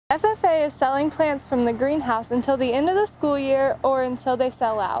FFA is selling plants from the greenhouse until the end of the school year or until they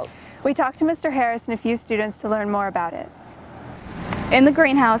sell out. We talked to Mr. Harris and a few students to learn more about it. In the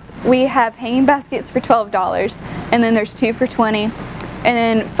greenhouse, we have hanging baskets for $12, and then there's 2 for $20, and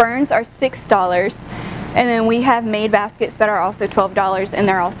then ferns are $6, and then we have made baskets that are also $12, and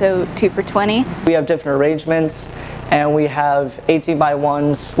they're also 2 for $20. We have different arrangements, and we have 18 by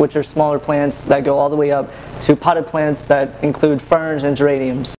 1s, which are smaller plants that go all the way up to potted plants that include ferns and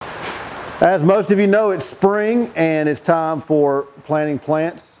geraniums. As most of you know, it's spring and it's time for planting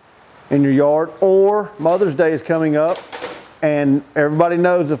plants in your yard, or Mother's Day is coming up, and everybody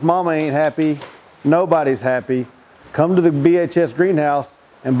knows if Mama ain't happy, nobody's happy. Come to the BHS greenhouse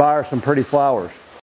and buy her some pretty flowers.